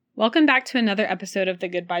Welcome back to another episode of the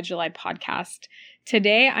Goodbye July podcast.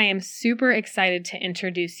 Today, I am super excited to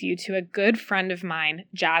introduce you to a good friend of mine,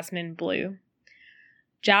 Jasmine Blue.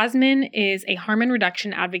 Jasmine is a harm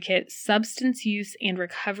reduction advocate, substance use and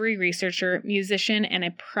recovery researcher, musician, and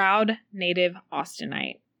a proud native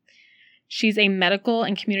Austinite. She's a medical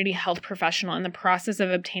and community health professional in the process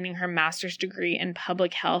of obtaining her master's degree in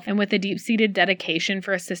public health, and with a deep-seated dedication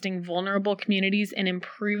for assisting vulnerable communities and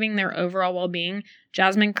improving their overall well-being,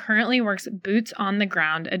 Jasmine currently works boots on the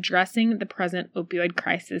ground addressing the present opioid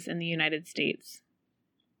crisis in the United States.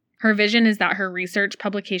 Her vision is that her research,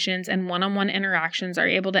 publications, and one-on-one interactions are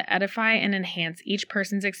able to edify and enhance each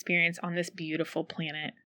person's experience on this beautiful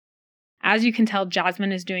planet. As you can tell,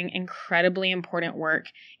 Jasmine is doing incredibly important work,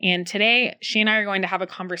 and today she and I are going to have a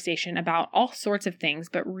conversation about all sorts of things,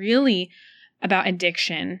 but really about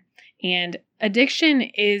addiction. And addiction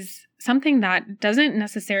is something that doesn't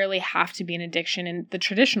necessarily have to be an addiction in the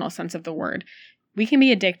traditional sense of the word. We can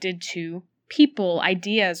be addicted to people,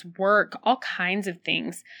 ideas, work, all kinds of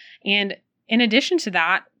things. And in addition to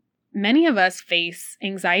that, many of us face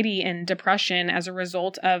anxiety and depression as a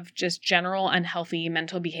result of just general unhealthy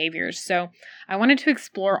mental behaviors. So I wanted to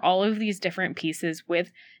explore all of these different pieces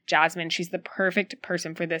with Jasmine. She's the perfect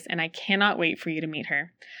person for this, and I cannot wait for you to meet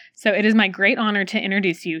her. So it is my great honor to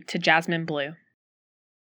introduce you to Jasmine Blue.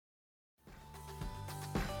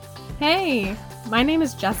 Hey, my name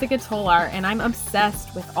is Jessica Tolar, and I'm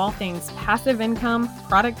obsessed with all things passive income,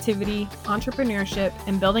 productivity, entrepreneurship,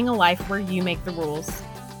 and building a life where you make the rules.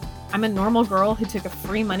 I'm a normal girl who took a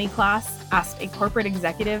free money class, asked a corporate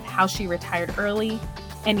executive how she retired early,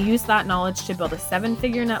 and used that knowledge to build a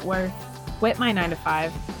 7-figure net worth, quit my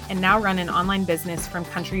 9-to-5, and now run an online business from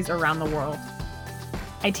countries around the world.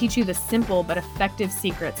 I teach you the simple but effective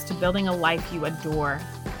secrets to building a life you adore.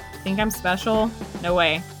 Think I'm special? No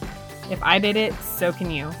way. If I did it, so can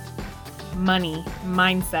you. Money,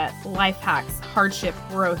 mindset, life hacks, hardship,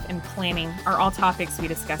 growth, and planning are all topics we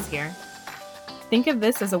discuss here. Think of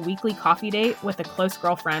this as a weekly coffee date with a close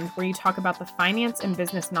girlfriend where you talk about the finance and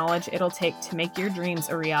business knowledge it'll take to make your dreams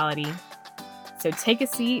a reality. So take a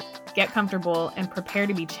seat, get comfortable, and prepare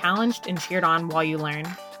to be challenged and cheered on while you learn.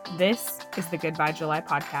 This is the Goodbye July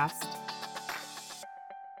podcast.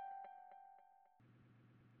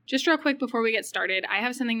 Just real quick before we get started, I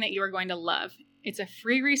have something that you are going to love. It's a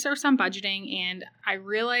free resource on budgeting, and I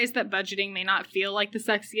realize that budgeting may not feel like the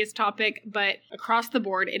sexiest topic, but across the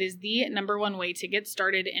board, it is the number one way to get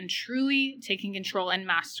started in truly taking control and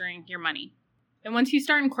mastering your money. And once you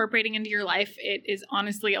start incorporating into your life, it is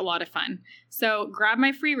honestly a lot of fun. So grab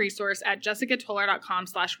my free resource at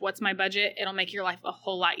jessicatolar.com/whatsmybudget. It'll make your life a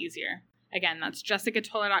whole lot easier. Again, that's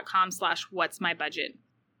jessicatolar.com/whatsmybudget.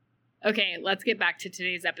 Okay, let's get back to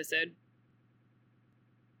today's episode.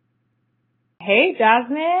 Hey,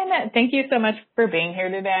 Jasmine. Thank you so much for being here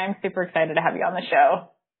today. I'm super excited to have you on the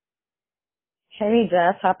show. Hey,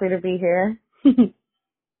 Jess. Happy to be here.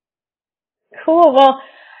 Cool. Well,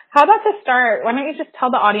 how about to start? Why don't you just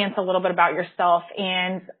tell the audience a little bit about yourself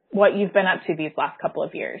and what you've been up to these last couple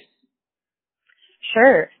of years?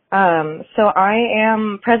 Sure. So I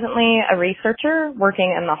am presently a researcher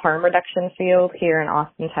working in the harm reduction field here in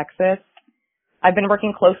Austin, Texas. I've been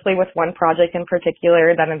working closely with one project in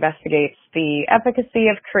particular that investigates the efficacy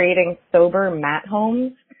of creating sober MAT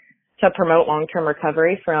homes to promote long-term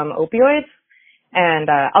recovery from opioids. And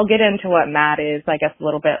I'll get into what MAT is, I guess, a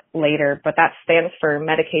little bit later, but that stands for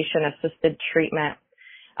Medication-Assisted Treatment.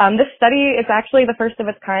 This study is actually the first of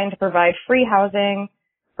its kind to provide free housing,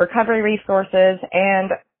 recovery resources,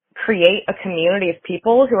 and create a community of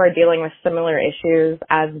people who are dealing with similar issues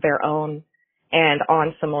as their own and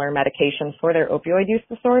on similar medications for their opioid use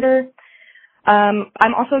disorder.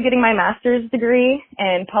 I'm also getting my master's degree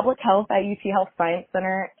in public health at UT Health Science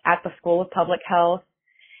Center at the School of Public Health.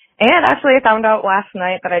 And actually, I found out last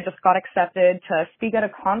night that I just got accepted to speak at a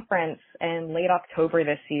conference in late October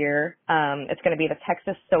this year. It's going to be the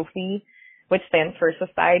Texas SOPHE, which stands for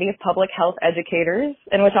Society of Public Health Educators,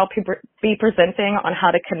 in which I'll be presenting on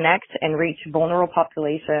how to connect and reach vulnerable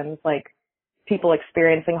populations like people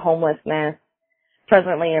experiencing homelessness,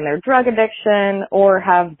 presently in their drug addiction, or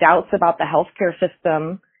have doubts about the healthcare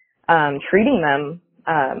system treating them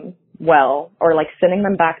well, or like sending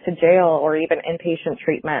them back to jail or even inpatient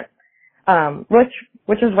treatment,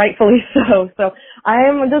 which is rightfully so. So I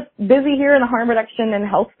am just busy here in the harm reduction and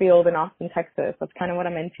health field in Austin, Texas. That's kind of what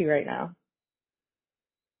I'm into right now.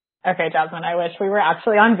 Okay, Jasmine, I wish we were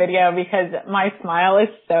actually on video because my smile is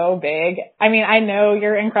so big. I mean, I know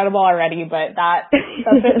you're incredible already, but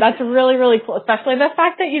that's really, really cool, especially the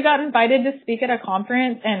fact that you got invited to speak at a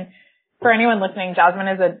conference. And for anyone listening, Jasmine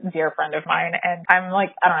is a dear friend of mine, and I'm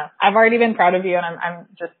like, I don't know, I've already been proud of you, and I'm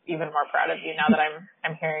just even more proud of you now that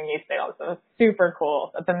I'm hearing you say all this. So it's super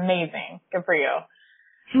cool. That's amazing. Good for you.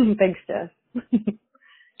 Thanks, Jess.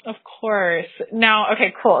 Of course. Now,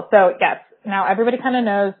 okay, cool. So yes, now everybody kind of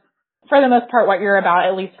knows for the most part what you're about,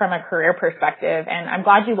 at least from a career perspective. And I'm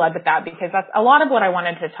glad you led with that because that's a lot of what I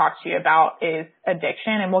wanted to talk to you about is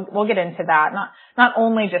addiction. And we'll get into that. Not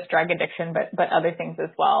only just drug addiction, but other things as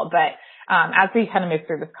well. But, as we kind of move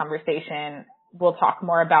through this conversation, we'll talk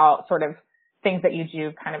more about sort of things that you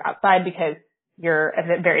do kind of outside because you're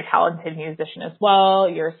a very talented musician as well.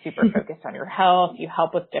 You're super focused on your health. You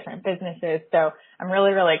help with different businesses. So I'm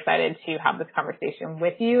really, really excited to have this conversation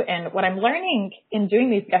with you. And what I'm learning in doing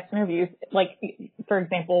these guest interviews, like, for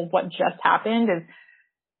example, what just happened is,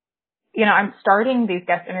 you know, I'm starting these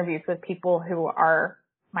guest interviews with people who are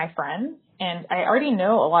my friends. And I already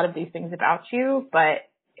know a lot of these things about you, but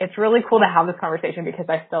it's really cool to have this conversation because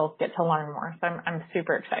I still get to learn more. So I'm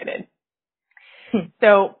super excited.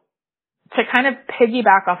 So to kind of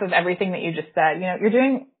piggyback off of everything that you just said, you know, you're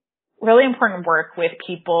doing really important work with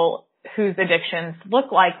people whose addictions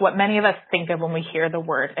look like what many of us think of when we hear the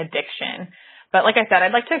word addiction. But like I said,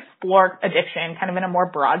 I'd like to explore addiction kind of in a more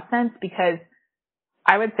broad sense because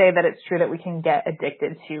I would say that it's true that we can get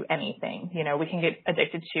addicted to anything. You know, we can get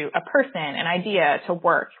addicted to a person, an idea, to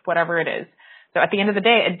work, whatever it is. So at the end of the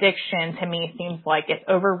day, addiction to me seems like it's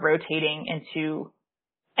over-rotating into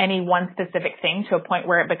any one specific thing to a point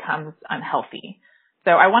where it becomes unhealthy.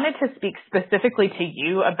 So I wanted to speak specifically to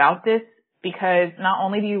you about this because not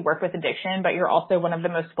only do you work with addiction, but you're also one of the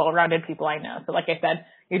most well-rounded people I know. So like I said,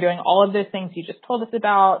 you're doing all of those things you just told us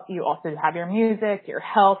about. You also have your music, your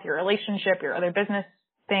health, your relationship, your other business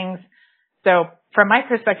things. So from my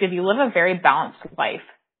perspective, you live a very balanced life.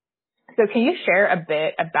 So can you share a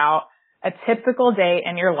bit about a typical day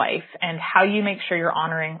in your life and how you make sure you're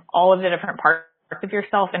honoring all of the different parts of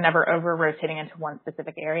yourself and never over-rotating into one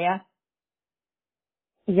specific area?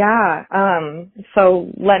 Yeah. So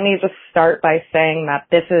let me just start by saying that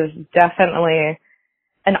this is definitely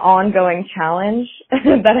an ongoing challenge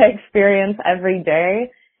that I experience every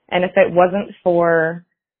day. And if it wasn't for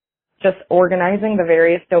just organizing the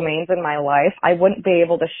various domains in my life, I wouldn't be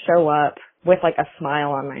able to show up with like a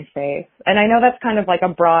smile on my face. And I know that's kind of like a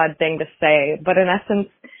broad thing to say, but in essence,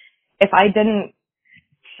 if I didn't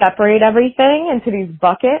separate everything into these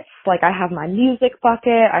buckets, like I have my music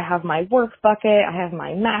bucket, I have my work bucket, I have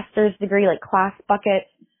my master's degree, like class bucket,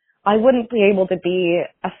 I wouldn't be able to be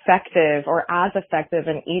effective or as effective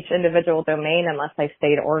in each individual domain unless I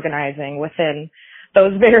stayed organizing within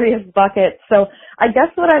those various buckets. So I guess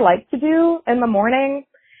what I like to do in the morning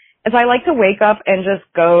is I like to wake up and just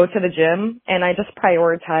go to the gym and I just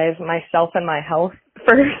prioritize myself and my health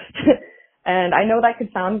first. And I know that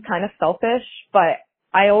could sound kind of selfish, but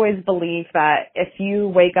I always believe that if you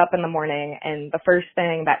wake up in the morning and the first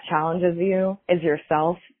thing that challenges you is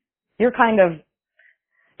yourself, you're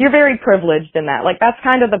very privileged in that. Like that's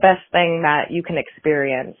kind of the best thing that you can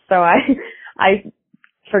experience. So I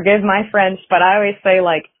forgive my French, but I always say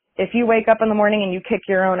like, if you wake up in the morning and you kick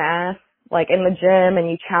your own ass, like in the gym and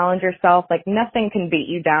you challenge yourself, like nothing can beat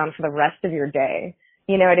you down for the rest of your day.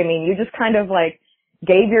 You know what I mean? You just kind of like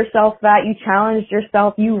gave yourself that, you challenged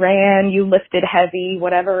yourself, you ran, you lifted heavy,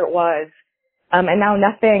 whatever it was. And now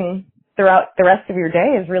nothing throughout the rest of your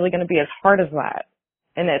day is really going to be as hard as that.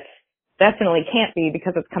 And it's definitely can't be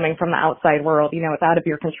because it's coming from the outside world. You know, it's out of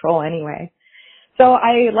your control anyway. So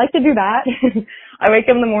I like to do that. I wake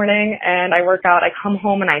up in the morning and I work out. I come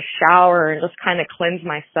home and I shower and just kind of cleanse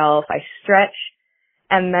myself. I stretch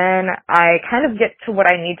and then I kind of get to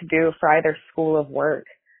what I need to do for either school or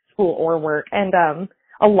work. And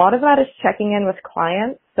a lot of that is checking in with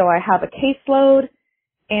clients. So I have a caseload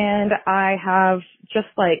and I have just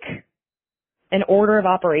like an order of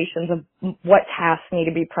operations of what tasks need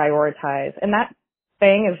to be prioritized. And that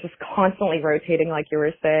thing is just constantly rotating like you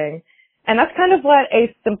were saying. And that's kind of what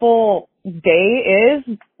a simple day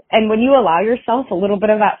is. And when you allow yourself a little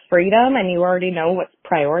bit of that freedom and you already know what's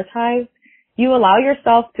prioritized, you allow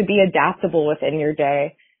yourself to be adaptable within your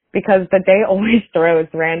day because the day always throws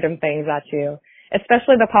random things at you,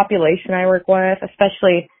 especially the population I work with,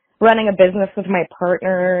 especially running a business with my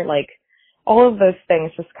partner. Like all of those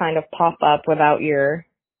things just kind of pop up without your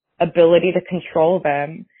ability to control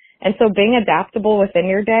them. And so being adaptable within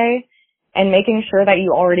your day and making sure that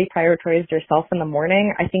you already prioritized yourself in the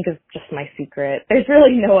morning, I think is just my secret. There's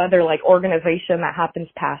really no other like organization that happens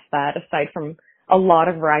past that aside from a lot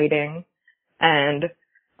of writing and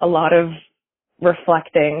a lot of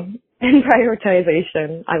reflecting and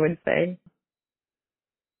prioritization, I would say.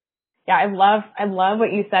 Yeah, I love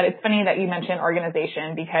what you said. It's funny that you mentioned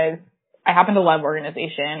organization because I happen to love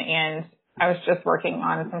organization, and I was just working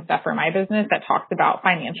on some stuff for my business that talks about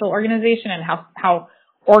financial organization and how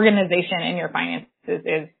organization in your finances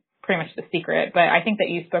is pretty much the secret. But I think that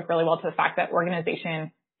you spoke really well to the fact that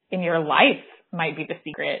organization in your life might be the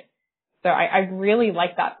secret. So I really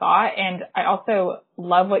like that thought. And I also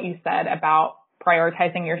love what you said about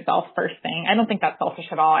prioritizing yourself first thing. I don't think that's selfish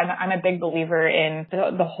at all. I'm a big believer in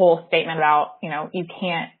the whole statement about, you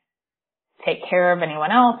can't take care of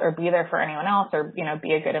anyone else or be there for anyone else or,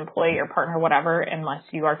 be a good employee or partner, whatever, unless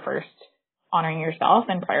you are first honoring yourself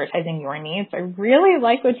and prioritizing your needs. I really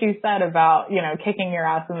like what you said about, kicking your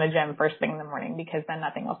ass in the gym first thing in the morning, because then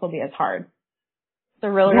nothing else will be as hard. It's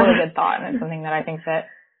a really, really good thought, and it's something that I think that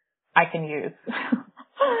I can use.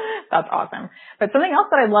 That's awesome. But something else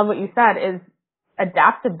that I love what you said is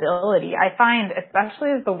adaptability. I find,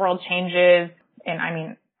 especially as the world changes,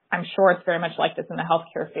 and I'm sure it's very much like this in the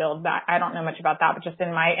healthcare field, that I don't know much about that, but just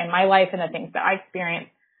in my life and the things that I experience,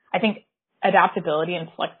 I think adaptability and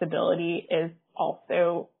flexibility is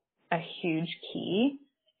also a huge key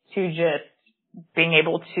to just being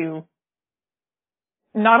able to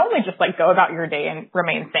not only just like go about your day and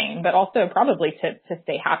remain sane, but also probably to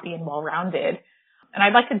stay happy and well-rounded. And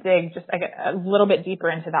I'd like to dig just a little bit deeper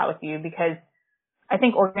into that with you, because I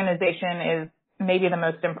think organization is maybe the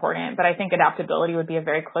most important, but I think adaptability would be a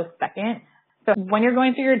very close second. So when you're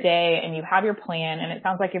going through your day and you have your plan, and it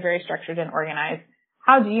sounds like you're very structured and organized,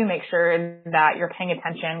 how do you make sure that you're paying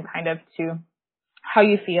attention kind of to how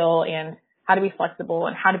you feel and how to be flexible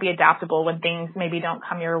and how to be adaptable when things maybe don't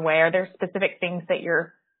come your way? Are there specific things that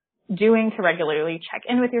you're doing to regularly check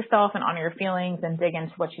in with yourself and honor your feelings and dig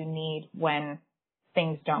into what you need when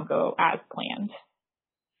things don't go as planned?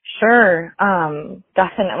 Sure.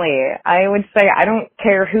 Definitely. I would say I don't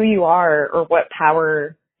care who you are or what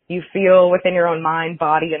power you feel within your own mind,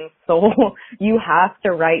 body, and soul. You have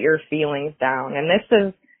to write your feelings down. And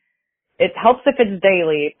it helps if it's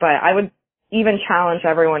daily, but I would even challenge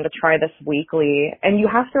everyone to try this weekly. And you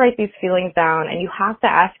have to write these feelings down, and you have to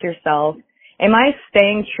ask yourself, am I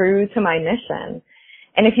staying true to my mission?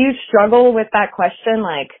 And if you struggle with that question,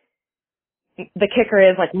 like, the kicker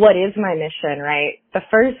is like, what is my mission, right? The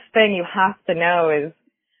first thing you have to know is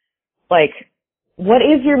like, what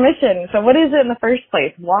is your mission? So what is it in the first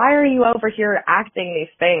place? Why are you over here acting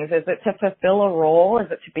these things? Is it to fulfill a role?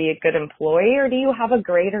 Is it to be a good employee? Or do you have a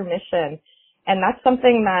greater mission? And that's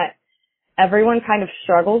something that everyone kind of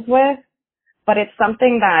struggles with, but it's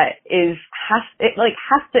something that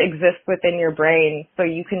has to exist within your brain so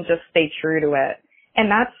you can just stay true to it.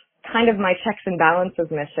 And that's kind of my checks and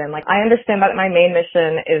balances mission. Like, I understand that my main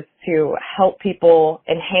mission is to help people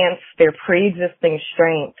enhance their pre-existing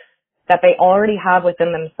strengths that they already have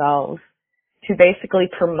within themselves, to basically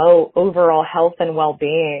promote overall health and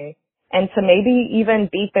well-being, and to maybe even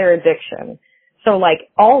beat their addiction. So like,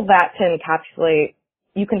 all that to encapsulate,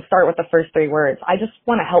 you can start with the first three words. I just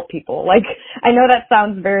want to help people. Like, I know that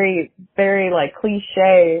sounds very, very like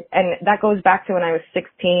cliche, and that goes back to when I was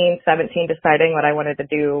 16, 17, deciding what I wanted to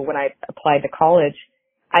do when I applied to college.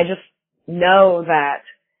 I just know that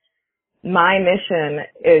my mission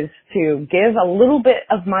is to give a little bit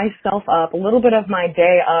of myself up, a little bit of my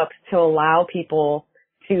day up, to allow people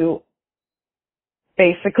to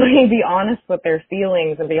basically be honest with their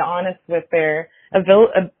feelings and be honest with their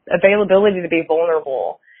availability to be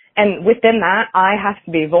vulnerable. And within that, I have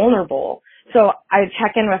to be vulnerable. So I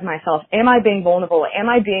check in with myself. Am I being vulnerable? Am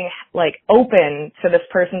I being like open to this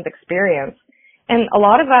person's experience? And a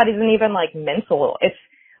lot of that isn't even like mental. It's,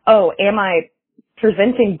 am I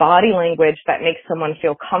presenting body language that makes someone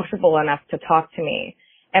feel comfortable enough to talk to me?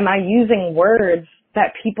 Am I using words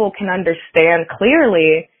that people can understand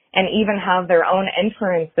clearly and even have their own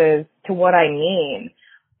inferences to what I mean?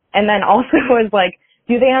 And then also is like,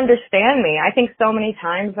 do they understand me? I think so many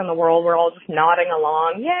times in the world we're all just nodding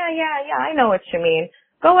along. Yeah, I know what you mean.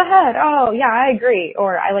 Go ahead. Oh, yeah, I agree.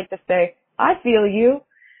 Or I like to say, I feel you.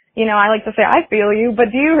 I like to say, I feel you,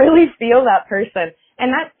 but do you really feel that person?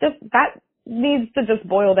 And that needs to just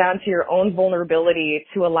boil down to your own vulnerability,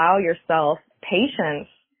 to allow yourself patience,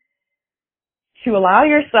 to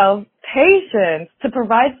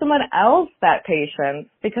provide someone else that patience.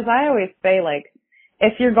 Because I always say, like,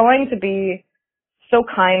 if you're going to be so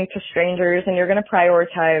kind to strangers and you're going to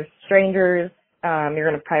prioritize strangers, you're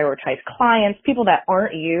going to prioritize clients, people that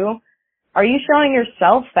aren't you, are you showing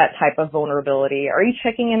yourself that type of vulnerability? Are you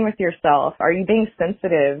checking in with yourself? Are you being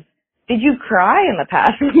sensitive? Did you cry in the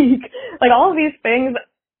past week? Like, all of these things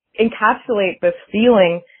encapsulate this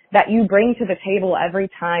feeling that you bring to the table every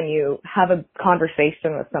time you have a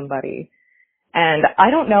conversation with somebody. And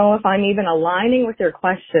I don't know if I'm even aligning with your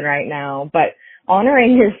question right now, but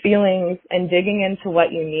honoring your feelings and digging into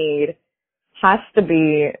what you need has to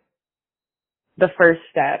be the first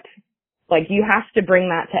step. Like, you have to bring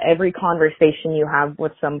that to every conversation you have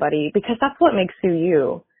with somebody, because that's what makes you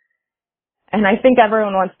you. And I think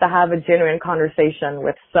everyone wants to have a genuine conversation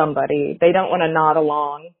with somebody. They don't want to nod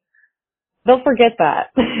along. They'll forget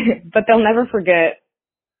that, but they'll never forget,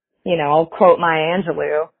 I'll quote Maya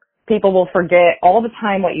Angelou, people will forget all the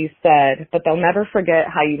time what you said, but they'll never forget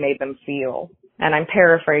how you made them feel. And I'm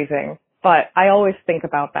paraphrasing, but I always think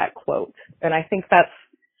about that quote. And I think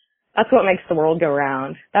that's what makes the world go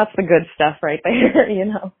round. That's the good stuff right there,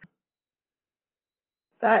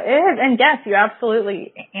 That is. And yes, you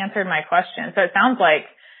absolutely answered my question. So it sounds like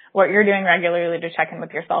what you're doing regularly to check in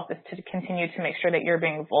with yourself is to continue to make sure that you're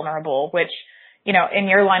being vulnerable, which, in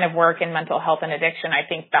your line of work in mental health and addiction, I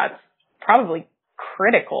think that's probably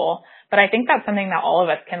critical. But I think that's something that all of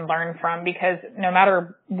us can learn from, because no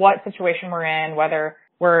matter what situation we're in, whether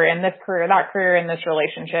we're in this career, that career, in this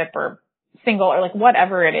relationship, or single, or like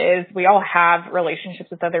whatever it is, we all have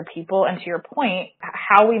relationships with other people. And to your point,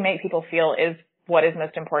 how we make people feel is what is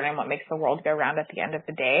most important and what makes the world go round at the end of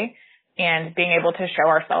the day. And being able to show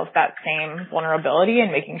ourselves that same vulnerability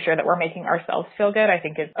and making sure that we're making ourselves feel good, I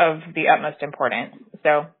think is of the utmost importance.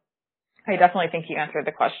 So I definitely think you answered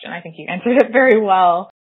the question. I think you answered it very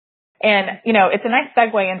well. And, it's a nice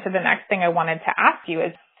segue into the next thing I wanted to ask you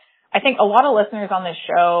is, I think a lot of listeners on this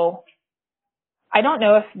show, I don't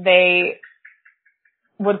know if they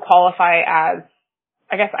would qualify as,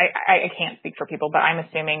 I guess I can't speak for people, but I'm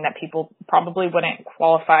assuming that people probably wouldn't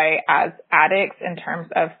qualify as addicts in terms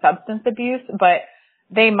of substance abuse, but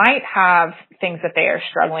they might have things that they are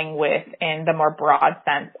struggling with in the more broad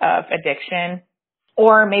sense of addiction.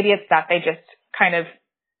 Or maybe it's that they just kind of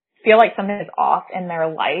feel like something is off in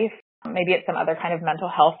their life. Maybe it's some other kind of mental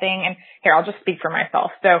health thing. And here, I'll just speak for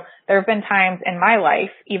myself. So there have been times in my life,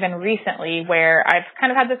 even recently, where I've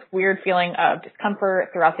kind of had this weird feeling of discomfort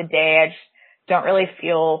throughout the day. I just don't really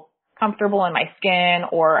feel comfortable in my skin,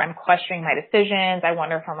 or I'm questioning my decisions. I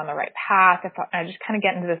wonder if I'm on the right path. I just kind of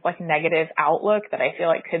get into this like negative outlook that I feel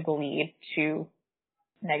like could lead to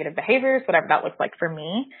negative behaviors, whatever that looks like for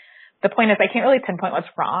me. The point is, I can't really pinpoint what's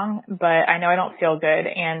wrong, but I know I don't feel good.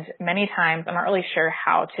 And many times I'm not really sure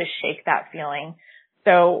how to shake that feeling.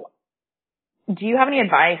 So do you have any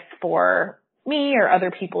advice for me or other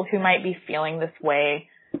people who might be feeling this way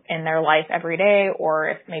in their life every day, or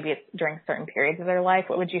if maybe it's during certain periods of their life?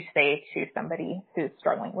 What would you say to somebody who's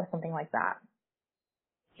struggling with something like that?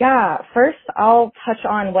 Yeah, first I'll touch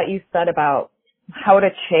on what you said about how to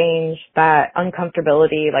change that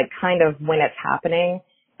uncomfortability, like kind of when it's happening.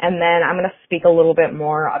 And then I'm going to speak a little bit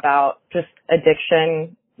more about just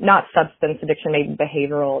addiction, not substance addiction, maybe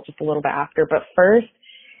behavioral, just a little bit after. But first,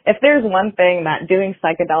 if there's one thing that doing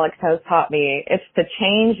psychedelics has taught me, it's to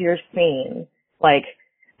change your scene. Like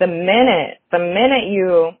the minute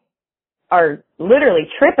you are literally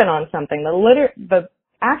tripping on something, the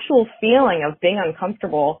actual feeling of being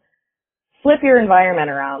uncomfortable, flip your environment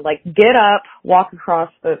around. Like get up, walk across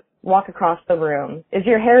the room. Is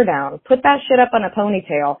your hair down? Put that shit up on a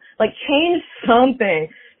ponytail. Like change something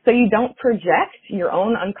so you don't project your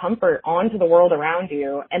own uncomfort onto the world around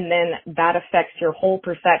you, and then that affects your whole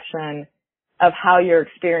perception of how you're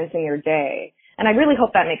experiencing your day. And I really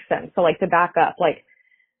hope that makes sense. So like to back up, like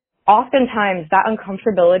oftentimes that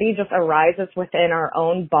uncomfortability just arises within our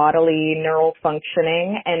own bodily neural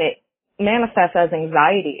functioning, and it manifests as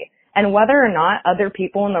anxiety. And whether or not other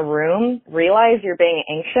people in the room realize you're being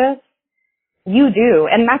anxious, you do.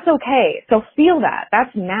 And that's okay. So feel that.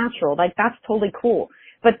 That's natural. Like that's totally cool.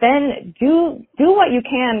 But then do what you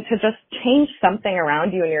can to just change something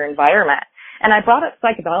around you in your environment. And I brought up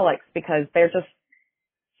psychedelics because they're just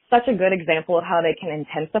such a good example of how they can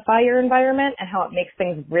intensify your environment and how it makes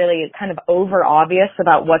things really kind of over obvious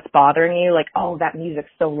about what's bothering you. Like, oh, that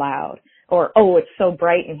music's so loud, or, oh, it's so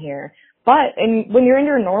bright in here. But when you're in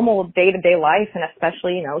your normal day-to-day life, and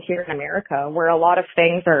especially, here in America, where a lot of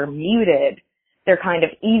things are muted, they're kind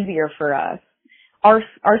of easier for us. Our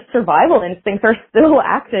survival instincts are still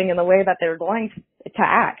acting in the way that they're going to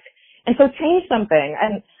act. And so change something.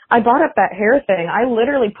 And I brought up that hair thing. I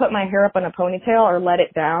literally put my hair up in a ponytail or let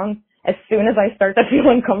it down as soon as I start to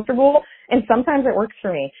feel uncomfortable. And sometimes it works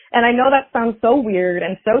for me. And I know that sounds so weird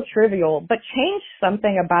and so trivial, but change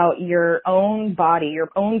something about your own body, your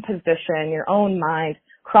own position, your own mind.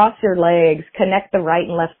 Cross your legs, connect the right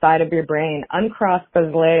and left side of your brain, uncross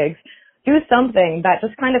those legs. Do something that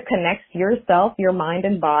just kind of connects yourself, your mind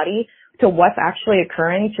and body to what's actually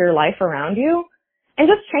occurring to your life around you. and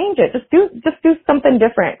just change it. Just do something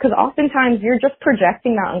different, because oftentimes you're just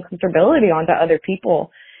projecting that uncomfortability onto other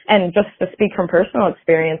people. And just to speak from personal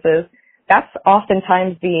experiences, that's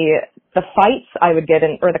oftentimes the fights I would get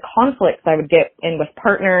in, or the conflicts I would get in with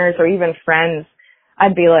partners or even friends.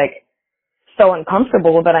 I'd be like so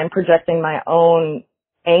uncomfortable that I'm projecting my own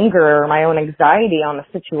anger or my own anxiety on the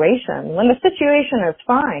situation, when the situation is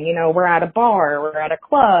fine. You know, we're at a bar, we're at a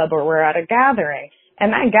club, or we're at a gathering,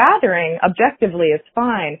 and that gathering objectively is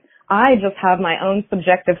fine. I just have my own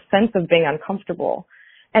subjective sense of being uncomfortable.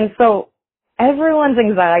 And so everyone's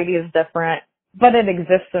anxiety is different, but it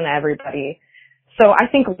exists in everybody. So I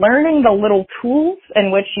think learning the little tools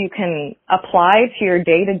in which you can apply to your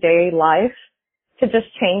day-to-day life to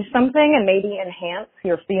just change something and maybe enhance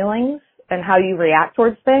your feelings and how you react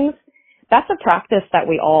towards things, that's a practice that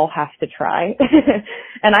we all have to try.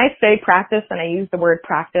 And I say practice, and I use the word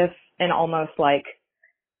practice in almost like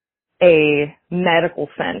a medical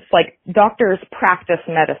sense. Like, doctors practice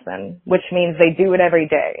medicine, which means they do it every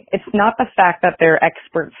day. It's not the fact that they're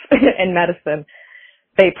experts in medicine.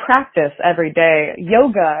 They practice every day.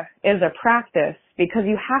 Yoga is a practice because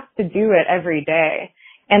you have to do it every day.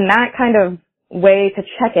 And that kind of way to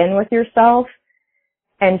check in with yourself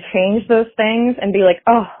and change those things and be like,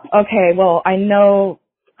 oh, okay, well, I know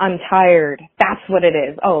I'm tired. That's what it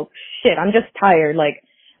is. Oh, shit, I'm just tired. Like,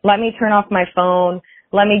 let me turn off my phone.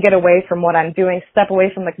 Let me get away from what I'm doing. Step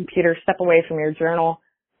away from the computer. Step away from your journal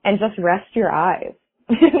and just rest your eyes.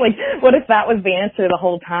 Like, what if that was the answer the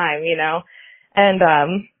whole time, you know? And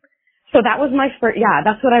so that was my first,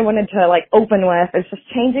 that's what I wanted to, like, open with, is just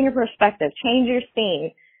changing your perspective, change your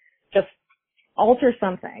scene, just alter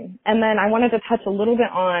something. And then I wanted to touch a little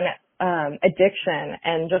bit on addiction,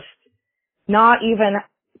 and just not even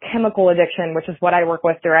chemical addiction, which is what I work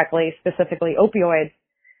with directly, specifically opioids,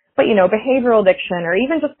 but, you know, behavioral addiction, or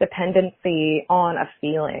even just dependency on a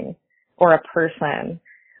feeling or a person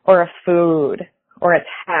or a food or a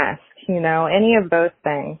task, you know, any of those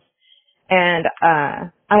things. And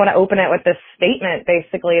I want to open it with this statement,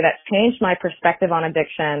 basically, that changed my perspective on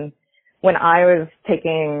addiction when I was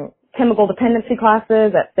taking chemical dependency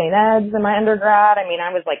classes at St. Ed's in my undergrad. I mean,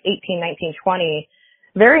 I was like 18, 19, 20,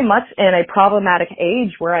 very much in a problematic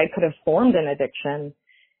age where I could have formed an addiction.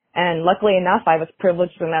 And luckily enough, I was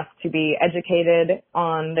privileged enough to be educated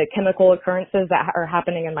on the chemical occurrences that are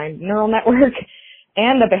happening in my neural network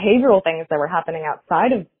and the behavioral things that were happening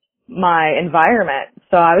outside of my environment.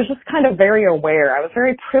 So I was just kind of very aware. I was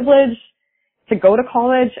very privileged to go to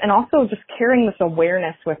college, and also just carrying this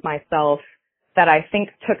awareness with myself that I think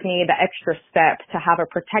took me the extra step to have a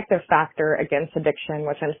protective factor against addiction,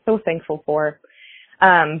 which I'm so thankful for.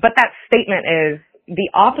 But that statement is, the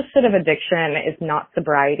opposite of addiction is not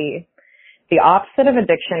sobriety. The opposite of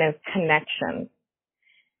addiction is connection.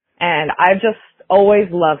 And I've just always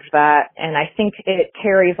loved that, and I think it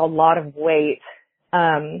carries a lot of weight.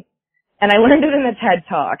 And I learned it in the TED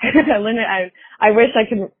Talk. I learned it. I wish I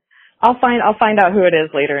could. I'll find out who it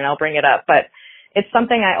is later, and I'll bring it up. But it's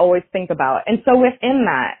something I always think about. And so within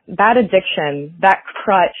that addiction, that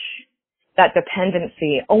crutch, that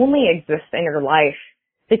dependency only exists in your life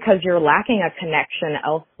because you're lacking a connection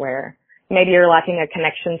elsewhere. Maybe you're lacking a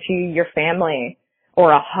connection to your family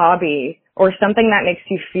or a hobby or something that makes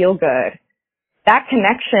you feel good. That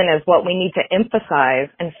connection is what we need to emphasize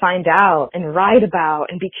and find out and write about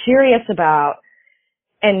and be curious about,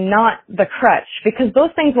 and not the crutch, because those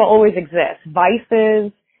things will always exist.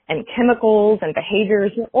 Vices and chemicals and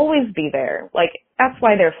behaviors will always be there. Like, that's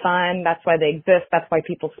why they're fun. That's why they exist. That's why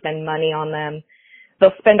people spend money on them.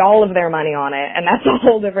 They'll spend all of their money on it, and that's a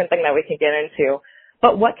whole different thing that we can get into.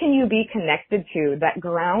 But what can you be connected to that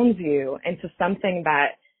grounds you into something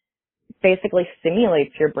that basically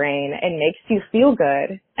stimulates your brain and makes you feel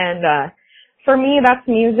good? And for me, that's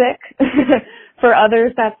music. For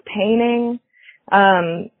others, that's painting.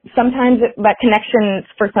 Sometimes that connection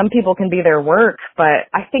for some people can be their work, but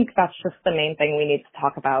I think that's just the main thing we need to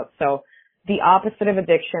talk about. So the opposite of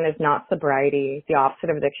addiction is not sobriety. The opposite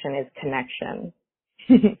of addiction is connection.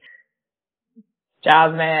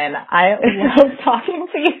 Jasmine, I love talking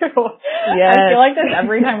to you. Yes. I feel like this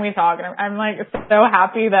every time we talk, and I'm like so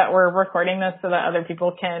happy that we're recording this so that other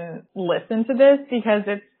people can listen to this, because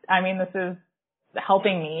this is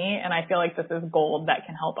helping me, and I feel like this is gold that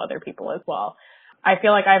can help other people as well. I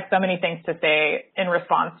feel like I have so many things to say in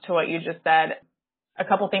response to what you just said. A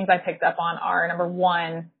couple things I picked up on are, number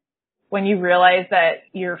one, when you realize that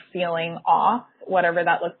you're feeling off, whatever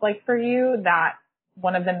that looks like for you, that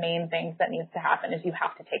one of the main things that needs to happen is you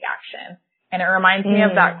have to take action. And it reminds me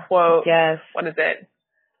of that quote. Yes. What is it?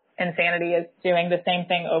 insanity is doing the same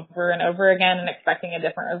thing over and over again and expecting a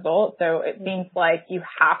different result. So it seems like you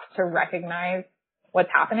have to recognize what's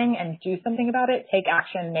happening and do something about it, take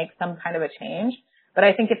action, make some kind of a change. But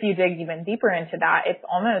I think if you dig even deeper into that, it's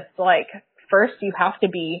almost like first you have to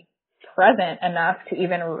be present enough to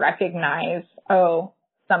even recognize, oh,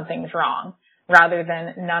 something's wrong, rather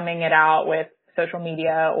than numbing it out with social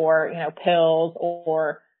media or, pills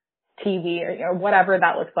or TV or whatever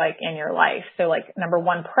that looks like in your life. So like number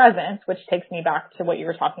one, presence, which takes me back to what you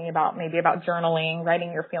were talking about, maybe about journaling,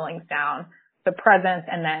 writing your feelings down. So presence,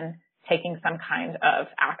 and then taking some kind of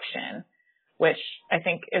action, which I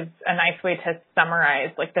think is a nice way to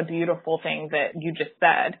summarize like the beautiful thing that you just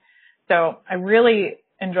said. So I really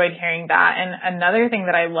enjoyed hearing that. And another thing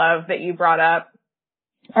that I love that you brought up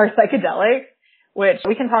are psychedelics, which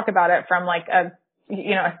we can talk about it from like a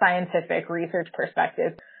scientific research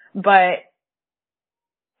perspective. But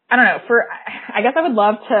I don't know, I guess I would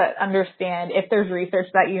love to understand if there's research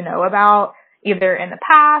that you know about either in the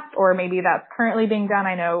past or maybe that's currently being done.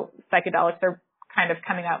 I know psychedelics are kind of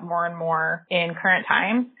coming up more and more in current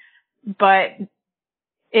times, but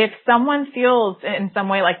if someone feels in some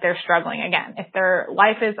way like they're struggling, again, if their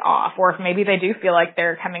life is off, or if maybe they do feel like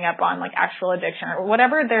they're coming up on like actual addiction or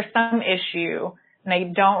whatever, there's some issue and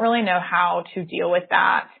they don't really know how to deal with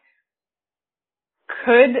that,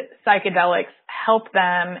 could psychedelics help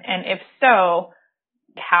them? And if so,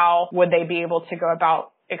 how would they be able to go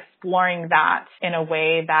about exploring that in a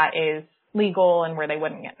way that is legal and where they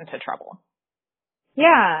wouldn't get into trouble?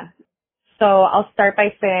 Yeah. So I'll start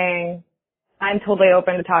by saying I'm totally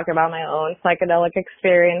open to talk about my own psychedelic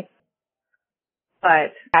experience.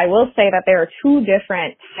 But I will say that there are two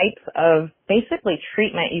different types of basically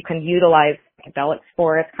treatment you can utilize psychedelics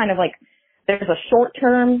for. It's kind of like there's a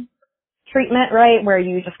short-term treatment, right, where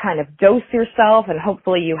you just kind of dose yourself and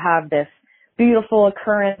hopefully you have this beautiful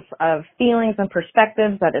occurrence of feelings and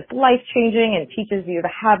perspectives that is life-changing and teaches you the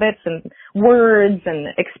habits and words and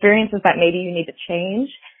experiences that maybe you need to change.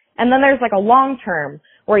 And then there's like a long-term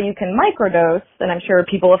where you can microdose, and I'm sure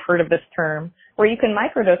people have heard of this term, where you can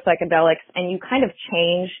microdose psychedelics and you kind of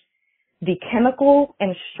change the chemical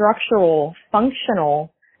and structural,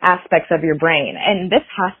 functional aspects of your brain. And this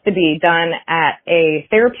has to be done at a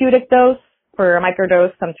therapeutic dose for a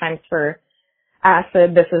microdose. Sometimes for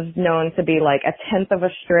acid, this is known to be like 1/10 of a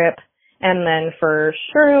strip. And then for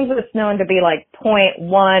shrooms, it's known to be like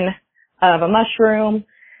 0.1 of a mushroom.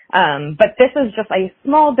 But this is just a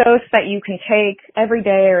small dose that you can take every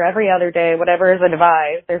day or every other day, whatever is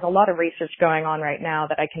advised. There's a lot of research going on right now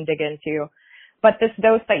that I can dig into. But this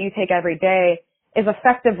dose that you take every day is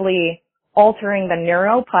effectively altering the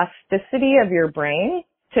neuroplasticity of your brain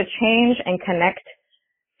to change and connect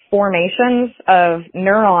formations of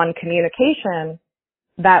neuron communication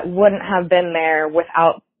that wouldn't have been there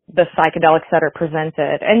without the psychedelics that are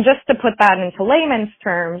presented. And just to put that into layman's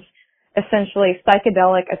terms, essentially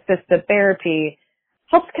psychedelic-assisted therapy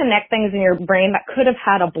helps connect things in your brain that could have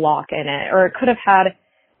had a block in it, or it could have had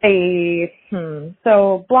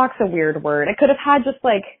so block's a weird word. It could have had just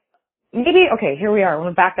like, maybe, okay, here we are, I'm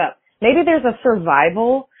going to back up. Maybe there's a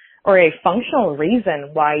survival or a functional reason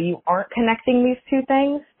why you aren't connecting these two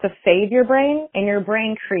things to save your brain, and your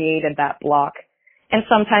brain created that block. And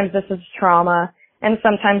sometimes this is trauma, and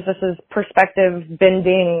sometimes this is perspective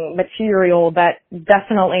bending material that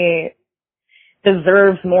definitely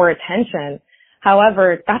deserves more attention.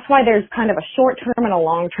 However, that's why there's kind of a short-term and a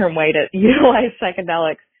long-term way to utilize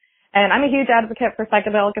psychedelics. And I'm a huge advocate for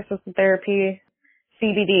psychedelic-assisted therapy,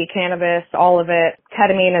 CBD, cannabis, all of it.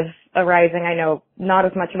 Ketamine is arising. I know not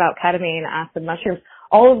as much about ketamine, acid, mushrooms.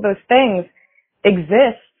 All of those things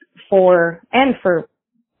exist for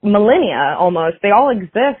millennia almost. They all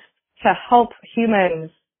exist to help humans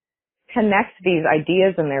connect these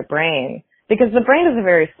ideas in their brain, because the brain is a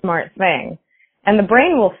very smart thing, and the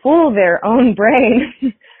brain will fool their own brain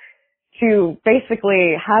to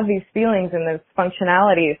basically have these feelings and those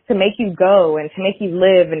functionalities to make you go and to make you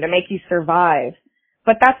live and to make you survive.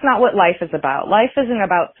 But that's not what life is about. Life isn't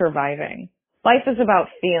about surviving. Life is about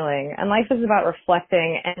feeling, and life is about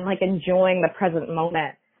reflecting and like enjoying the present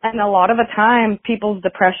moment. And a lot of the time, people's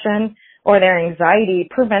depression or their anxiety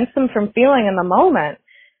prevents them from feeling in the moment.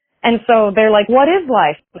 And so they're like, what is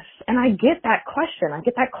life? And I get that question. I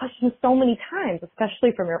get that question so many times,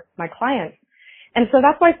 especially from my clients. And so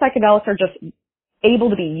that's why psychedelics are just able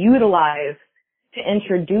to be utilized to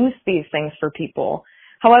introduce these things for people.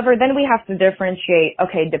 However, then we have to differentiate,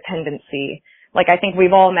 okay, dependency. Like, I think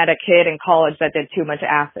we've all met a kid in college that did too much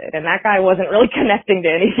acid, and that guy wasn't really connecting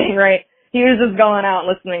to anything, right? He was just going out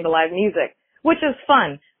and listening to live music, which is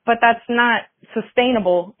fun. but that's not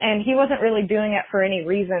sustainable. And he wasn't really doing it for any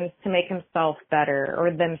reasons to make himself better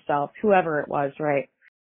or themselves, whoever it was, right?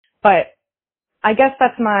 But I guess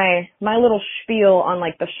that's my little spiel on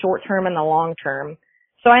like the short term and the long term.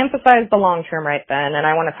 So I emphasized the long term right then, and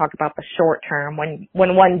I want to talk about the short term when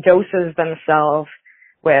one doses themselves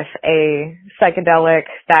with a psychedelic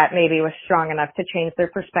that maybe was strong enough to change their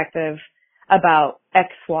perspective about X,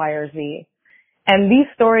 Y, or Z. And these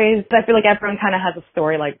stories, I feel like everyone kind of has a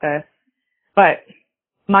story like this, but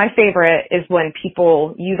my favorite is when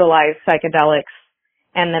people utilize psychedelics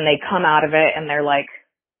and then they come out of it and they're like,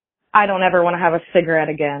 I don't ever want to have a cigarette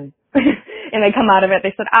again. And they come out of it,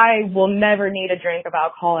 they said, I will never need a drink of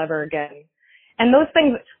alcohol ever again. And those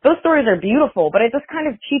stories are beautiful, but it just kind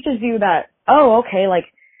of teaches you that, oh, okay, like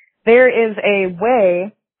there is a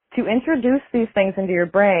way to introduce these things into your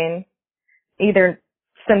brain, either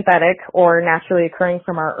synthetic or naturally occurring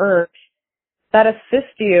from our herbs, that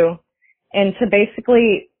assist you into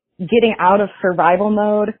basically getting out of survival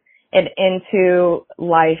mode and into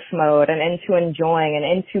life mode and into enjoying and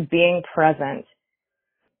into being present.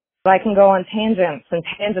 I can go on tangents and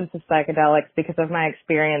tangents of psychedelics because of my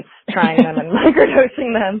experience trying them and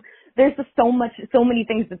microdosing them. There's just so many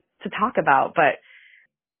things to talk about, but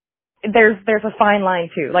there's a fine line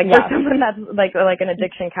too. Like there's someone that's like an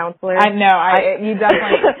addiction counselor. I know. You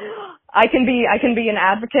definitely. I can be an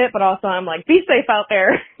advocate, but also I'm like, be safe out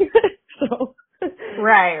there. So.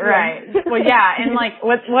 Right. Well, yeah, and like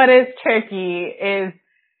what is tricky is,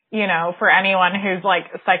 you know, for anyone who's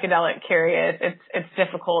like psychedelic curious, it's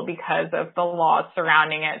difficult because of the laws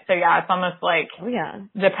surrounding it. So yeah, it's almost like,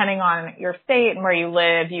 depending on your state and where you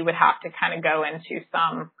live, you would have to kind of go into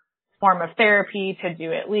some form of therapy to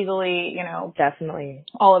do it legally, you know. Definitely.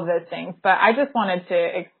 All of those things. But I just wanted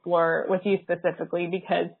to explore with you specifically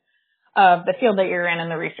because of the field that you're in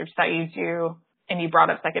and the research that you do, and you brought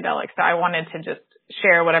up psychedelics. So I wanted to just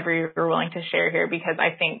share whatever you're willing to share here because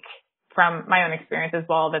I think from my own experience as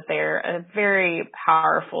well that they're a very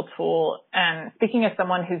powerful tool. And speaking as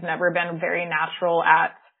someone who's never been very natural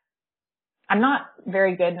I'm not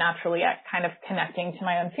very good naturally at kind of connecting to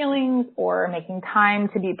my own feelings or making time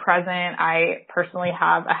to be present. I personally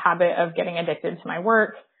have a habit of getting addicted to my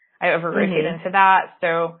work. I over-rotate into that.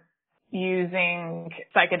 So using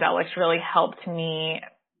psychedelics really helped me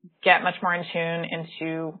get much more in tune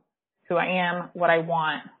into who I am, what I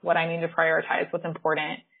want, what I need to prioritize, what's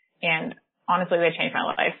important. And honestly, they changed my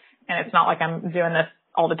life. And it's not like I'm doing this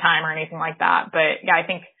all the time or anything like that. But yeah, I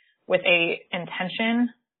think with a intention,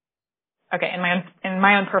 in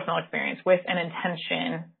my own personal experience, with an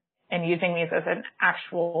intention and using these as an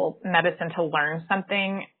actual medicine to learn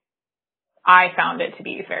something, I found it to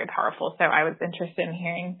be very powerful. So I was interested in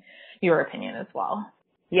hearing your opinion as well.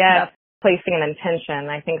 Yes. Placing an intention.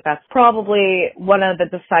 I think that's probably one of the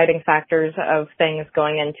deciding factors of things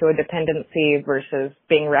going into a dependency versus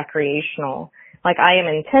being recreational. Like I am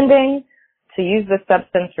intending to use this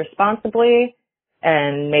substance responsibly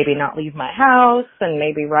and maybe not leave my house and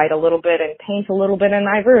maybe write a little bit and paint a little bit in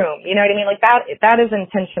my room. You know what I mean? Like that is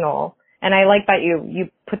intentional. And I like that you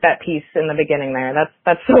put that piece in the beginning there.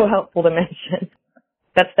 That's so helpful to mention.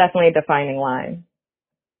 That's definitely a defining line.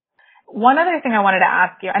 One other thing I wanted to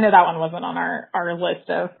ask you, I know that one wasn't on our list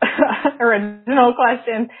of original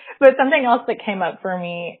questions, but something else that came up for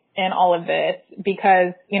me in all of this,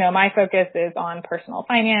 because, you know, my focus is on personal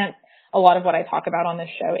finance. A lot of what I talk about on this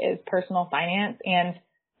show is personal finance, and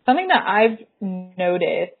something that I've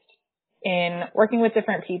noticed in working with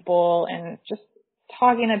different people and just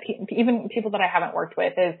talking to even people that I haven't worked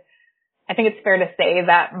with is I think it's fair to say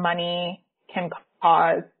that money can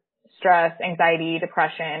cause stress, anxiety,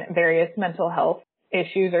 depression, various mental health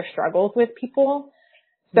issues or struggles with people.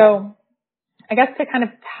 So I guess to kind of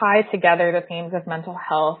tie together the themes of mental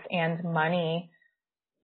health and money,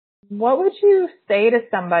 what would you say to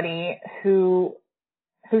somebody who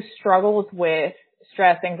struggles with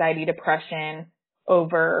stress, anxiety, depression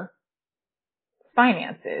over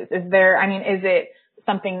finances? Is it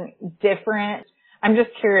something different? I'm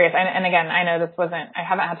just curious. And again, I know I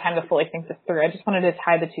haven't had time to fully think this through. I just wanted to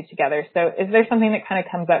tie the two together. So is there something that kind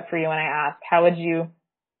of comes up for you when I ask, how would you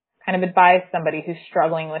kind of advise somebody who's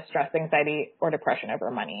struggling with stress, anxiety, or depression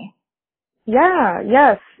over money?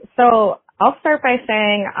 Yes. So I'll start by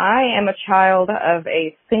saying I am a child of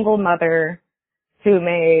a single mother who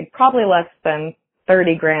made probably less than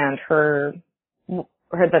 30 grand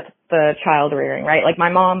the child rearing, right? Like my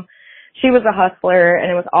mom, she was a hustler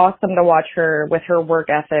and it was awesome to watch her with her work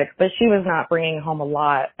ethic, but she was not bringing home a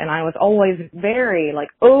lot. And I was always very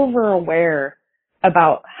over aware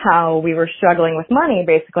about how we were struggling with money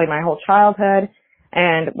basically my whole childhood.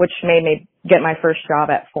 and which made me get my first job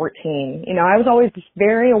at 14. You know, I was always just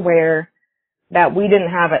very aware that we didn't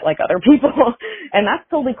have it like other people, and that's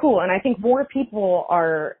totally cool. And I think more people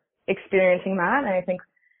are experiencing that, and I think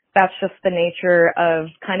that's just the nature of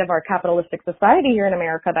kind of our capitalistic society here in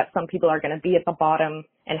America, that some people are going to be at the bottom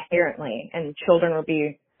inherently, and children will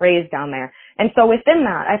be raised down there. And so within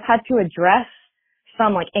that, I've had to address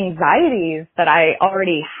some like anxieties that I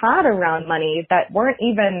already had around money that weren't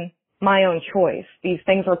even my own choice. These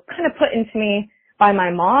things were kind of put into me by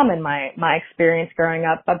my mom and my experience growing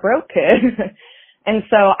up a broke kid. And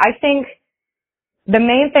so I think the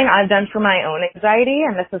main thing I've done for my own anxiety,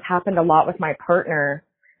 and this has happened a lot with my partner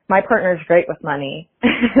is great with money.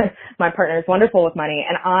 My partner is wonderful with money,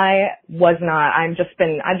 and I was not. I've just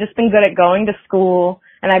been good at going to school,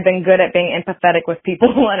 and I've been good at being empathetic with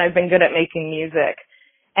people, and I've been good at making music.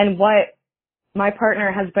 And what my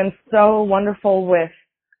partner has been so wonderful with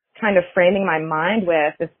kind of framing my mind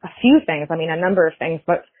with is a few things. I mean, a number of things,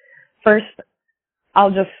 but first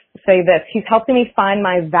I'll just say this. He's helping me find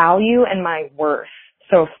my value and my worth.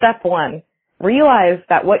 So step one, realize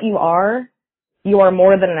that what you are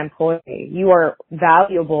more than an employee. You are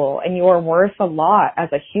valuable, and you are worth a lot as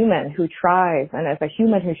a human who tries and as a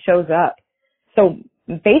human who shows up. So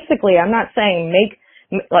basically, I'm not saying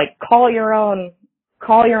call your own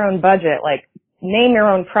budget, like name your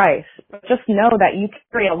own price, but just know that you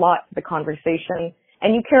carry a lot to the conversation,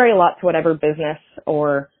 and you carry a lot to whatever business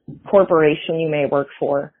or corporation you may work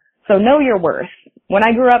for. So know your worth. When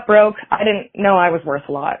I grew up broke, I didn't know I was worth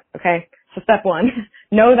a lot, okay? So step one,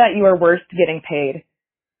 know that you are worth getting paid.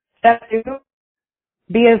 Step two,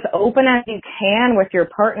 be as open as you can with your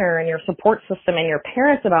partner and your support system and your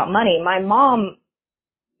parents about money. My mom,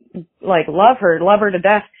 love her to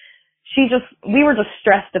death. We were just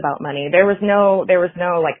stressed about money. There was no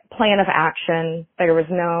plan of action. There was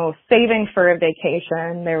no saving for a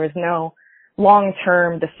vacation. There was no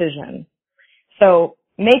long-term decision. So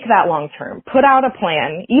make that long-term. Put out a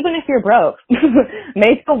plan, even if you're broke.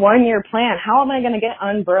 Make a 1-year plan. How am I going to get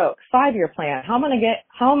unbroke? 5-year plan. How am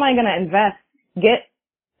I going to invest, get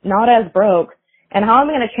not as broke, and how am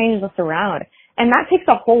I going to change this around? And that takes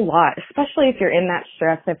a whole lot, especially if you're in that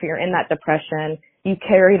stress, if you're in that depression, you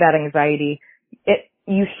carry that anxiety.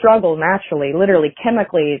 You struggle naturally, literally,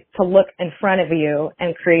 chemically, to look in front of you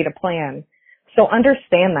and create a plan. So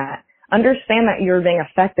understand that. Understand that you're being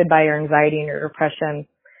affected by your anxiety and your depression,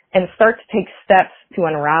 and start to take steps to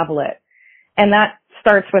unravel it. And that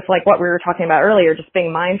starts with what we were talking about earlier, just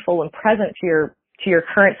being mindful and present to your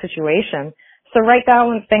current situation. So write down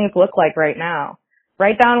what things look like right now.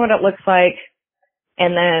 Write down what it looks like,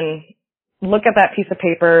 and then look at that piece of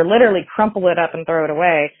paper, literally crumple it up and throw it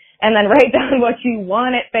away, and then write down what you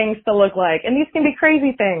want things to look like. And these can be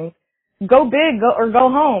crazy things. Go big, go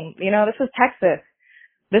home. You know, this is Texas.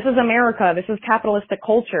 This is America. This is capitalistic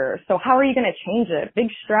culture. So how are you going to change it? Big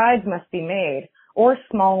strides must be made, or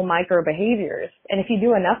small micro behaviors. And if you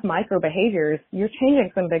do enough micro behaviors, you're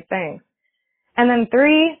changing some big things. And then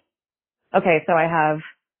 3, okay, so I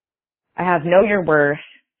have know your worth.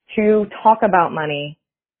 2, talk about money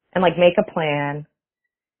and make a plan.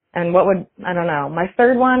 And my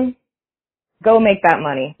third one, go make that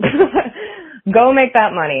money. Go make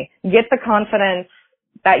that money. Get the confidence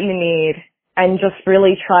that you need, and just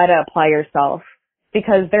really try to apply yourself,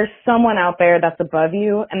 because there's someone out there that's above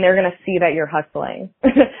you, and they're going to see that you're hustling.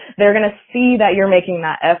 They're going to see that you're making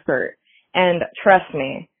that effort. And trust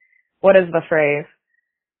me, what is the phrase?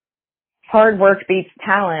 Hard work beats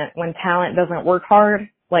talent when talent doesn't work hard.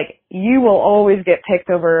 You will always get picked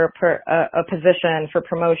over a position for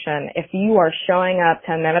promotion if you are showing up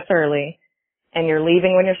 10 minutes early, and you're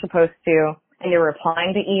leaving when you're supposed to, and you're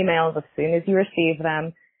replying to emails as soon as you receive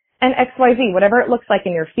them, and XYZ, whatever it looks like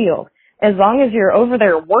in your field. As long as you're over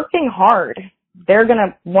there working hard, they're going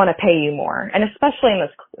to want to pay you more. And especially in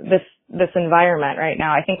this environment right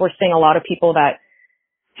now, I think we're seeing a lot of people that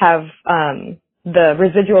have the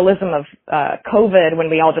residualism of COVID, when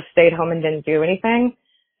we all just stayed home and didn't do anything.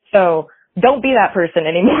 So don't be that person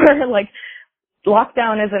anymore.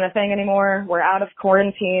 Lockdown isn't a thing anymore. We're out of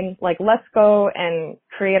quarantine. Let's go and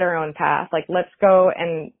create our own path. Let's go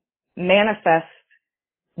and manifest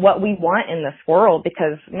what we want in this world,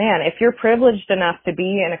 because man, if you're privileged enough to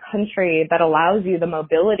be in a country that allows you the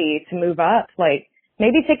mobility to move up,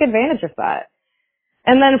 maybe take advantage of that.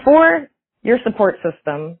 And then 4, your support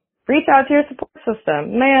system. Reach out to your support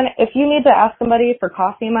system. Man, if you need to ask somebody for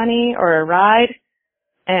coffee money or a ride,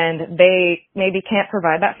 and they maybe can't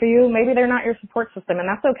provide that for you, maybe they're not your support system, and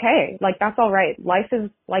that's okay. That's all right. Life is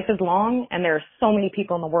long, and there are so many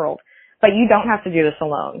people in the world, but you don't have to do this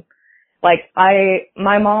alone.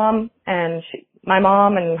 My mom, and my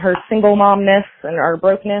mom and her single momness and our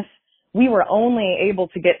brokenness, we were only able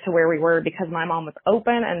to get to where we were because my mom was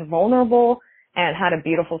open and vulnerable and had a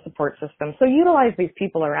beautiful support system. So utilize these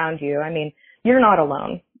people around you. I mean, you're not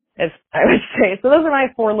alone, as I would say. So those are my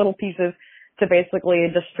 4 little pieces to basically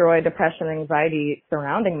destroy depression and anxiety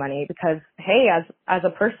surrounding money, because, hey, as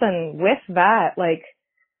a person with that, like,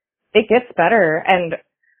 it gets better.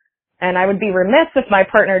 And I would be remiss if my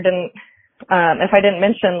partner didn't, if I didn't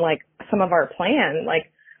mention, like, some of our plan.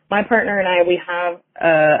 Like, my partner and I, we have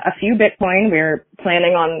a few Bitcoin. We're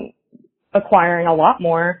planning on acquiring a lot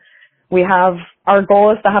more. We have, our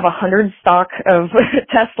goal is to have 100 stock of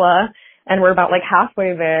Tesla, and we're about like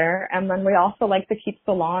halfway there. And then we also like to keep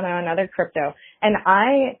Solana and other crypto. And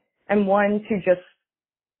I am one to just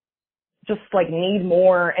like need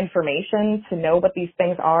more information to know what these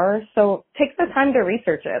things are. So take the time to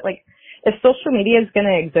research it. Like, if social media is going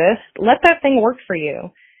to exist, let that thing work for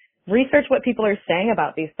you. Research what people are saying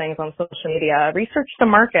about these things on social media. Research the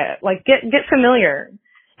market. Like, get familiar.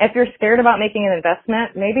 If you're scared about making an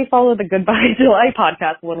investment, maybe follow the Goodbye July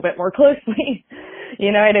podcast a little bit more closely.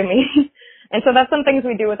 You know what I mean? And so that's some things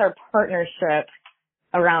we do with our partnership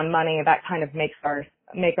around money that kind of makes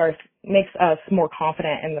us more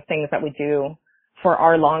confident in the things that we do for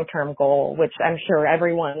our long-term goal, which I'm sure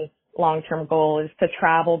everyone's long-term goal is to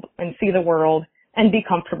travel and see the world and be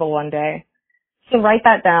comfortable one day. So write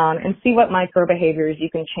that down and see what micro behaviors you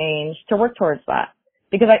can change to work towards that.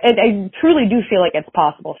 Because I truly do feel like it's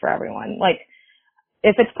possible for everyone. Like,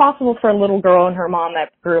 if it's possible for a little girl and her mom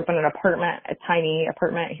that grew up in an apartment, a tiny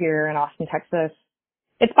apartment here in Austin, Texas,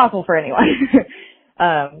 it's possible for anyone.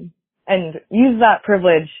 And use that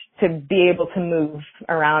privilege to be able to move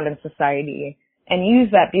around in society, and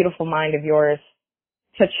use that beautiful mind of yours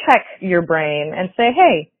to check your brain and say,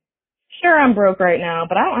 hey, sure, I'm broke right now,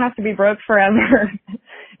 but I don't have to be broke forever.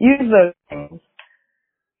 Use those things.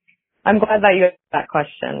 I'm glad that you asked that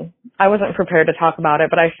question. I wasn't prepared to talk about it,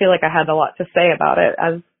 but I feel like I had a lot to say about it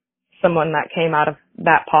as someone that came out of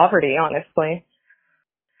that poverty, honestly.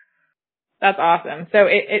 That's awesome. So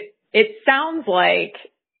it sounds like,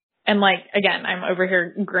 and like, again, I'm over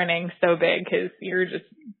here grinning so big because you're just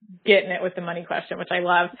getting it with the money question, which I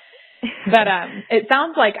love. But it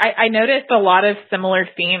sounds like I noticed a lot of similar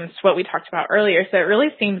themes to what we talked about earlier. So it really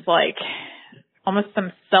seems like almost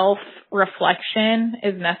some self-reflection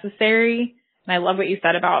is necessary. And I love what you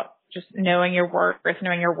said about just knowing your worth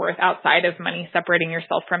outside of money, separating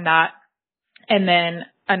yourself from that. And then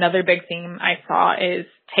another big theme I saw is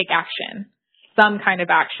take action, some kind of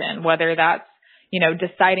action, whether that's,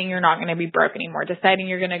 deciding you're not going to be broke anymore, deciding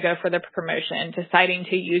you're going to go for the promotion, deciding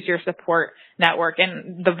to use your support network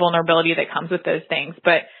and the vulnerability that comes with those things.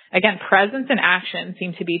 But again, presence and action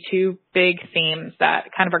seem to be 2 big themes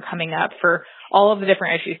that kind of are coming up for all of the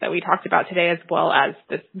different issues that we talked about today, as well as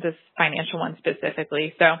this financial one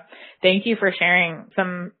specifically. So thank you for sharing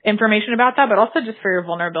some information about that, but also just for your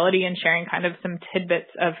vulnerability and sharing kind of some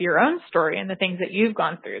tidbits of your own story and the things that you've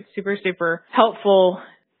gone through. It's super, super helpful,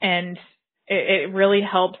 and it really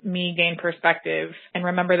helped me gain perspective and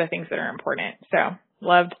remember the things that are important. So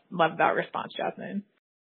loved that response, Jasmine.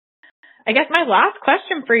 I guess my last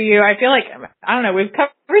question for you, I feel like, I don't know, we've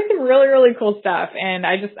covered some really, really cool stuff. And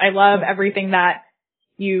I love everything that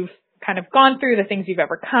you've kind of gone through, the things you've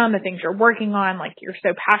overcome, the things you're working on. Like, you're so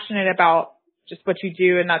passionate about just what you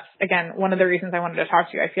do. And that's, again, one of the reasons I wanted to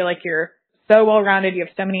talk to you. I feel like you're so well-rounded. You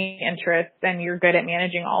have so many interests and you're good at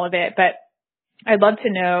managing all of it. But I'd love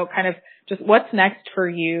to know kind of just what's next for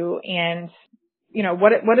you, and,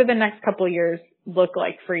 what do the next couple of years look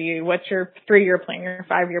like for you? What's your 3-year plan, your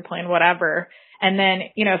 5-year plan, whatever? And then,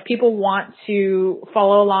 if people want to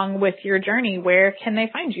follow along with your journey, where can they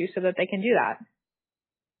find you so that they can do that?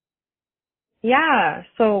 Yeah.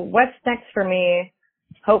 So what's next for me?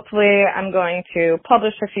 Hopefully I'm going to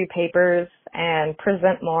publish a few papers and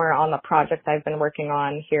present more on the project I've been working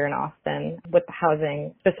on here in Austin with the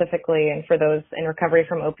housing specifically, and for those in recovery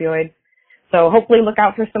from opioids. So hopefully look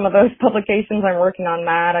out for some of those publications. I'm working on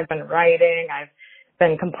that. I've been writing. I've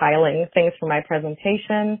been compiling things for my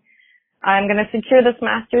presentation. I'm going to secure this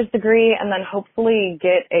master's degree and then hopefully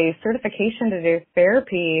get a certification to do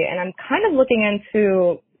therapy. And I'm kind of looking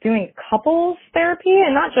into doing couples therapy,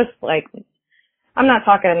 and not just like, I'm not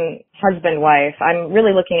talking husband-wife. I'm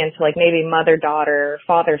really looking into like maybe mother-daughter,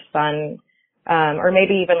 father-son, or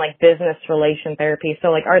maybe even like business relation therapy. So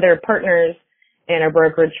like, are there partners in a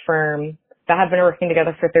brokerage firm that have been working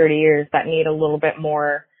together for 30 years that need a little bit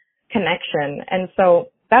more connection? And so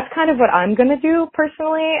that's kind of what I'm going to do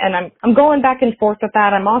personally. And I'm going back and forth with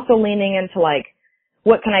that. I'm also leaning into like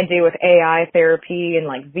what can I do with AI therapy and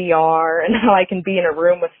like VR and how I can be in a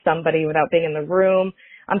room with somebody without being in the room.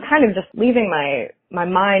 I'm kind of just leaving my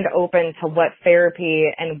mind open to what therapy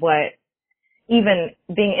and what even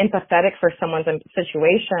being empathetic for someone's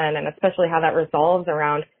situation, and especially how that resolves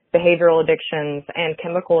around behavioral addictions and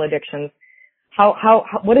chemical addictions. How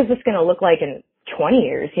what is this going to look like in 20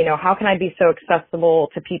 years? You know, how can I be so accessible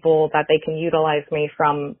to people that they can utilize me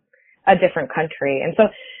from a different country? And so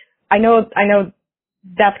I know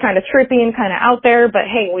that's kind of trippy and kind of out there, but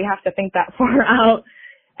hey, we have to think that far out.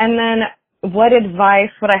 And then what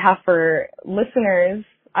advice would I have for listeners?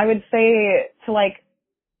 I would say to like,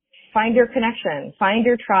 find your connection, find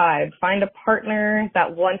your tribe, find a partner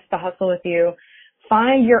that wants to hustle with you,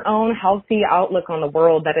 find your own healthy outlook on the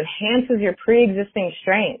world that enhances your pre-existing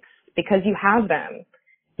strengths because you have them.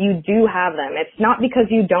 You do have them. It's not because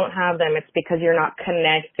you don't have them. It's because you're not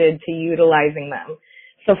connected to utilizing them.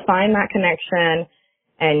 So find that connection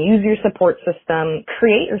and use your support system.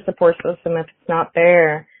 Create your support system if it's not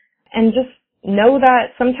there. And just know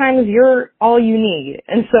that sometimes you're all you need.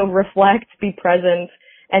 And so reflect, be present,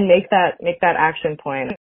 and make that action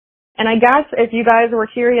point. And I guess if you guys were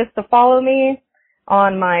curious to follow me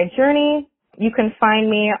on my journey, you can find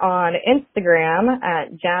me on Instagram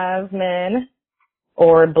at Jasmine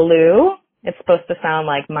or Blue. It's supposed to sound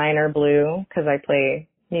like minor blue because I play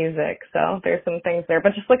music. So there's some things there,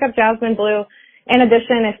 but just look up Jasmine Blue. In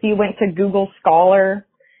addition, if you went to Google Scholar,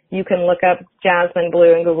 you can look up Jasmine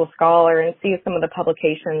Blue in Google Scholar and see some of the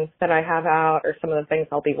publications that I have out or some of the things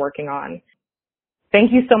I'll be working on.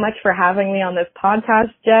 Thank you so much for having me on this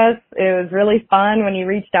podcast, Jess. It was really fun when you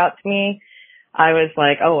reached out to me. I was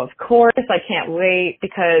like, oh, of course, I can't wait,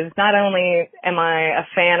 because not only am I a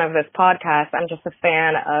fan of this podcast, I'm just a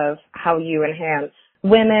fan of how you enhance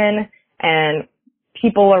women and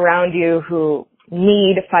people around you who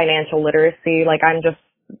need financial literacy. Like, I'm just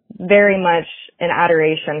very much in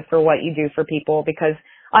adoration for what you do for people, because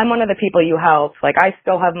I'm one of the people you help. Like, I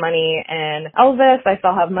still have money in Elvis. I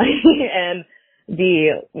still have money in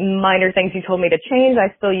the minor things you told me to change. I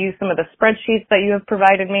still use some of the spreadsheets that you have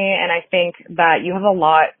provided me, and I think that you have a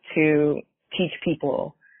lot to teach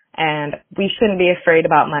people, and we shouldn't be afraid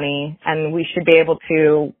about money, and we should be able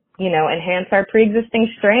to, you know, enhance our pre-existing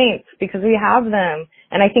strengths because we have them.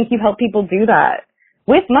 And I think you help people do that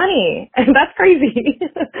with money. And that's crazy.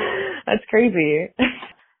 That's crazy.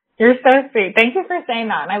 You're so sweet. Thank you for saying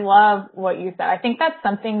that. And I love what you said. I think that's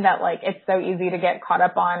something that, like, it's so easy to get caught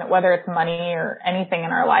up on, whether it's money or anything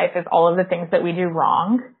in our life, is all of the things that we do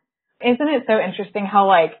wrong. Isn't it so interesting how,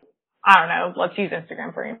 like, I don't know, let's use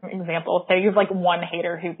Instagram for example. Say you have like one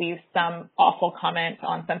hater who leaves some awful comment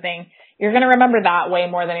on something. You're going to remember that way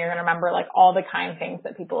more than you're going to remember like all the kind things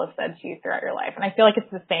that people have said to you throughout your life. And I feel like it's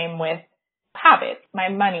the same with habits, my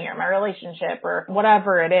money or my relationship or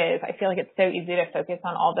whatever it is. I feel like it's so easy to focus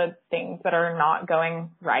on all the things that are not going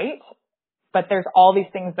right, but there's all these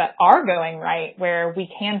things that are going right where we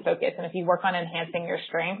can focus. And if you work on enhancing your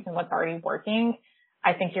strengths and what's already working,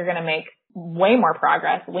 I think you're going to make way more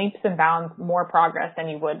progress, leaps and bounds more progress than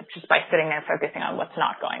you would just by sitting there focusing on what's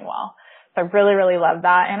not going well. So I really, really love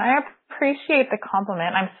that. And I appreciate the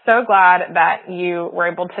compliment. I'm so glad that you were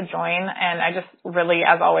able to join. And I just really,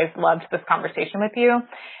 as always, loved this conversation with you.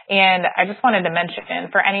 And I just wanted to mention,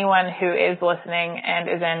 for anyone who is listening and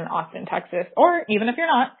is in Austin, Texas, or even if you're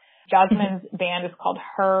not, Jasmine's band is called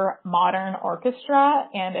Her Modern Orchestra,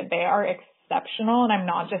 and they are exceptional. And I'm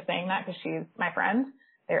not just saying that because she's my friend.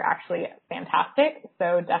 They're actually fantastic.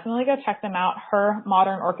 So definitely go check them out, Her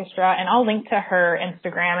Modern Orchestra. And I'll link to her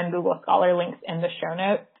Instagram and Google Scholar links in the show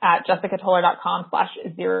notes at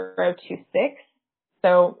jessicatoller.com/026.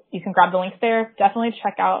 So you can grab the links there. Definitely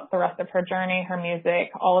check out the rest of her journey, her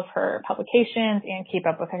music, all of her publications, and keep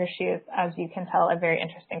up with her. She is, as you can tell, a very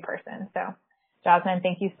interesting person. So Jasmine,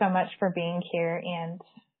 thank you so much for being here, and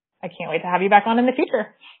I can't wait to have you back on in the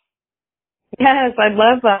future. Yes, I'd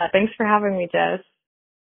love that. Thanks for having me, Jess.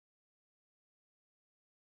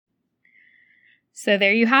 So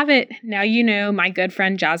there you have it. Now you know my good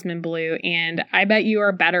friend Jasmine Blue, and I bet you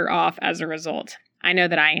are better off as a result. I know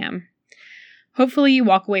that I am. Hopefully you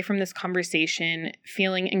walk away from this conversation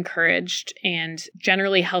feeling encouraged and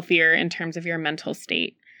generally healthier in terms of your mental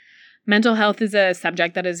state. Mental health is a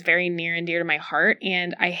subject that is very near and dear to my heart,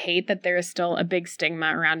 and I hate that there is still a big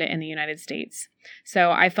stigma around it in the United States. So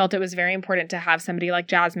I felt it was very important to have somebody like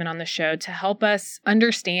Jasmine on the show to help us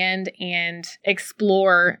understand and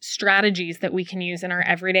explore strategies that we can use in our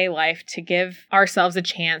everyday life to give ourselves a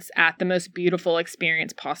chance at the most beautiful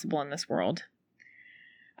experience possible in this world.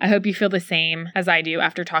 I hope you feel the same as I do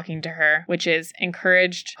after talking to her, which is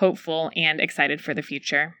encouraged, hopeful, and excited for the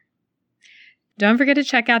future. Don't forget to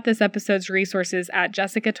check out this episode's resources at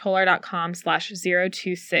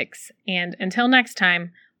jessicatoller.com/026. And until next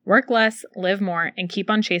time, work less, live more, and keep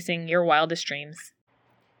on chasing your wildest dreams.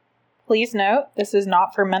 Please note, this is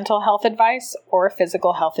not for mental health advice or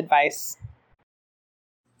physical health advice.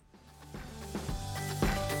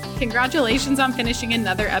 Congratulations on finishing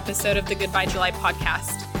another episode of the Goodbye July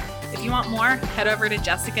podcast. If you want more, head over to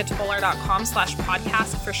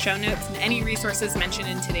jessicatoller.com/podcast for show notes and any resources mentioned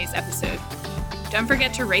in today's episode. Don't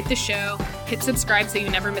forget to rate the show, hit subscribe so you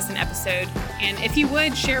never miss an episode, and if you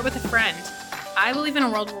would, share it with a friend. I believe in a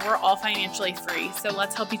world where we're all financially free, so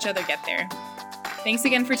let's help each other get there. Thanks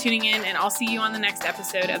again for tuning in, and I'll see you on the next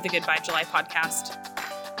episode of the Goodbye July podcast.